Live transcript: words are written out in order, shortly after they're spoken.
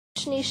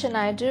Shanisha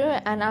Naidu,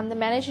 and I'm the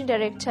Managing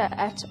Director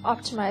at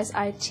Optimize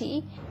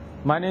IT.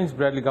 My name is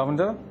Bradley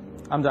Govender.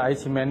 I'm the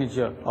IT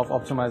Manager of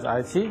Optimize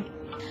IT.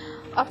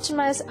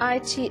 Optimize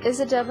IT is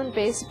a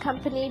Durban-based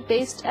company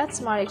based at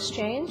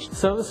Smartxchange.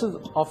 Services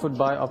offered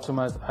by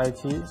Optimize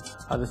IT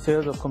are the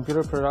sales of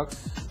computer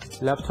products,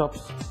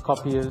 laptops,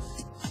 copiers,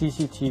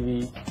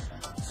 CCTV,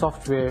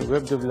 software,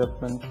 web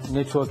development,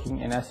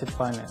 networking, and asset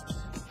finance.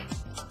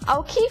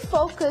 Our key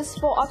focus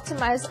for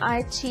Optimize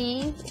IT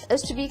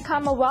is to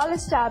become a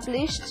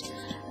well-established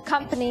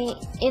company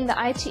in the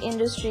IT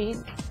industry,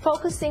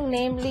 focusing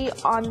namely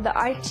on the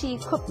IT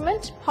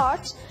equipment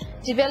part,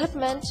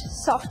 development,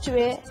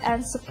 software,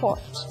 and support.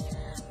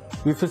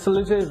 We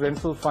facilitate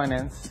rental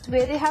finance,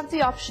 where they have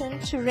the option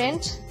to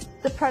rent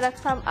the product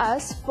from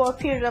us for a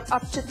period of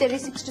up to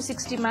 36 to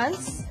 60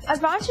 months.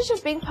 Advantage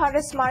of being part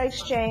of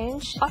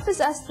Smartxchange offers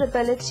us the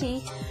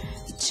ability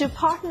to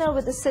partner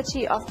with the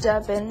city of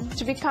Durban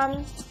to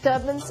become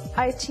Durban's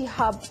IT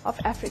hub of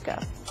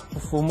Africa.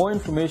 For more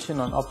information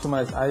on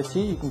Optimize IT,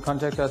 you can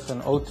contact us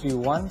on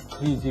 031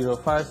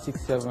 305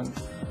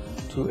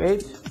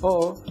 6728,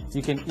 or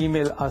you can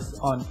email us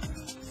on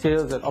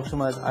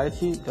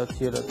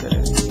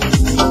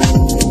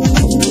sales@optimizeit.co.za.